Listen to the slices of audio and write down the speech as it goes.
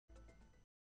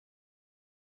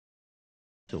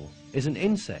beetle is an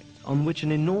insect on which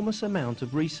an enormous amount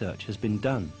of research has been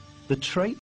done. The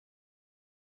trait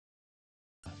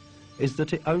is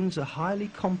that it owns a highly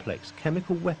complex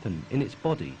chemical weapon in its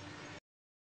body.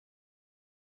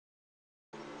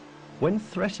 When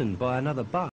threatened by another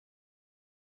bug,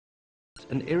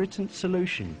 an irritant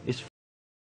solution is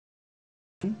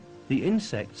formed. The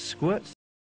insect squirts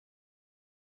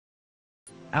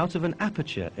out of an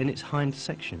aperture in its hind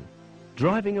section,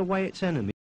 driving away its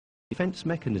enemy. Defense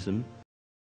mechanism.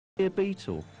 The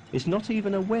beetle is not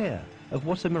even aware of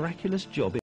what a miraculous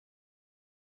job it is.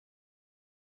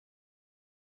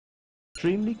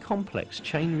 Extremely complex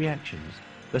chain reactions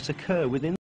that occur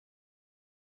within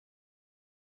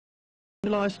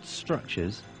specialized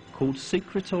structures called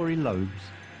secretory lobes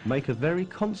make a very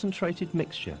concentrated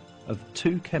mixture of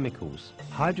two chemicals,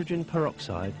 hydrogen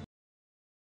peroxide,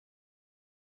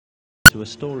 to a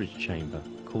storage chamber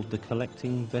called the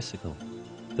collecting vesicle.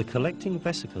 The collecting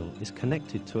vesicle is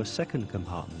connected to a second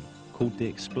compartment called the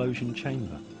explosion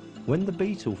chamber. When the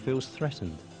beetle feels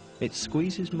threatened, it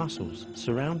squeezes muscles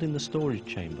surrounding the storage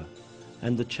chamber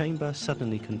and the chamber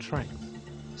suddenly contracts.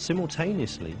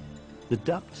 Simultaneously, the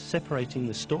duct separating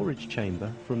the storage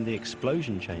chamber from the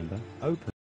explosion chamber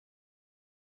opens.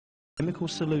 Chemical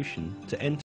solution to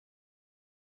enter.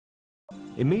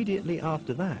 Immediately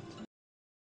after that,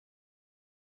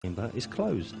 the chamber is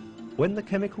closed. When the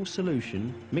chemical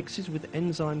solution mixes with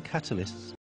enzyme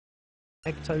catalysts,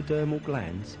 ectodermal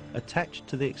glands attached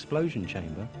to the explosion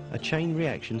chamber, a chain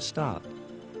reaction starts.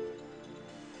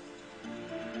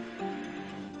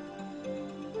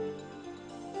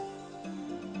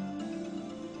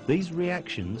 These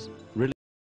reactions release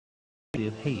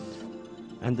of heat,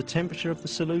 and the temperature of the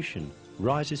solution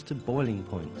rises to boiling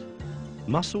point.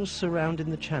 Muscles surrounding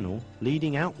the channel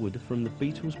leading outward from the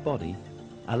beetle's body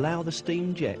allow the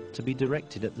steam jet to be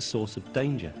directed at the source of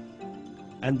danger,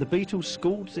 and the beetle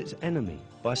scalds its enemy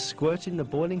by squirting the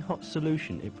boiling hot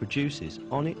solution it produces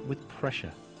on it with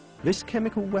pressure. This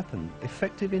chemical weapon,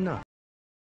 effective enough,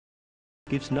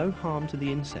 gives no harm to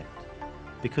the insect,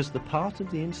 because the part of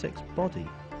the insect's body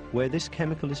where this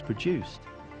chemical is produced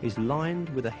is lined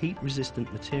with a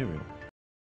heat-resistant material.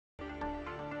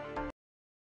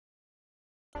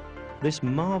 This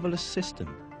marvelous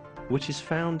system, which is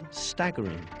found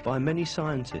staggering by many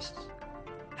scientists,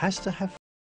 has to have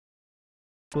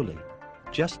fully,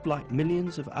 just like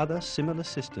millions of other similar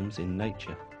systems in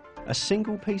nature. A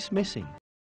single piece missing,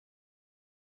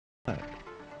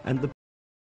 and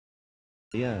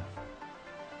the earth.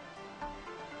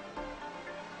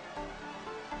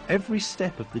 Every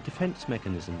step of the defense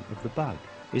mechanism of the bug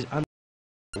is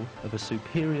under of a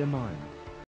superior mind.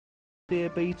 The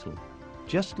beetle,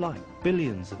 just like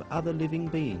billions of other living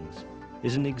beings,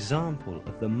 is an example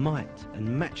of the might and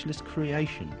matchless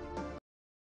creation of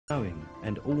knowing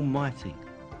and almighty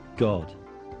God.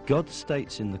 God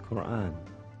states in the Quran,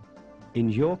 "In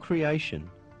your creation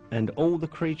and all the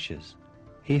creatures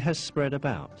He has spread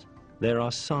about, there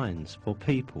are signs for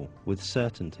people with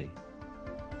certainty."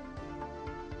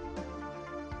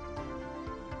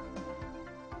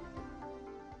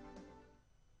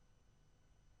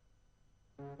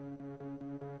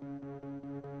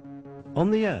 On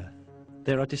the earth,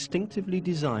 there are distinctively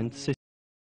designed systems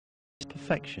of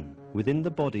perfection within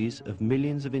the bodies of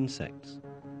millions of insects,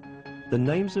 the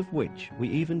names of which we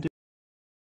even do.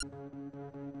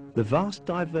 The vast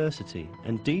diversity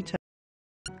and detail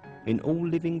in all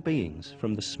living beings,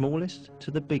 from the smallest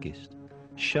to the biggest,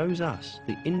 shows us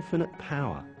the infinite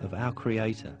power of our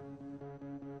Creator.